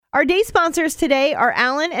Our day sponsors today are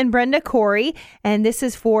Alan and Brenda Khoury, and this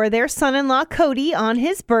is for their son-in-law, Cody, on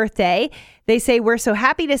his birthday. They say, we're so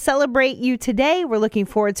happy to celebrate you today. We're looking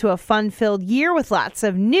forward to a fun-filled year with lots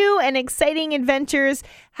of new and exciting adventures.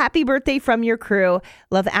 Happy birthday from your crew.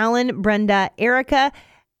 Love Alan, Brenda, Erica,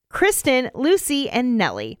 Kristen, Lucy, and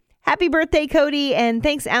Nellie. Happy birthday, Cody, and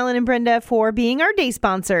thanks, Alan and Brenda, for being our day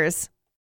sponsors.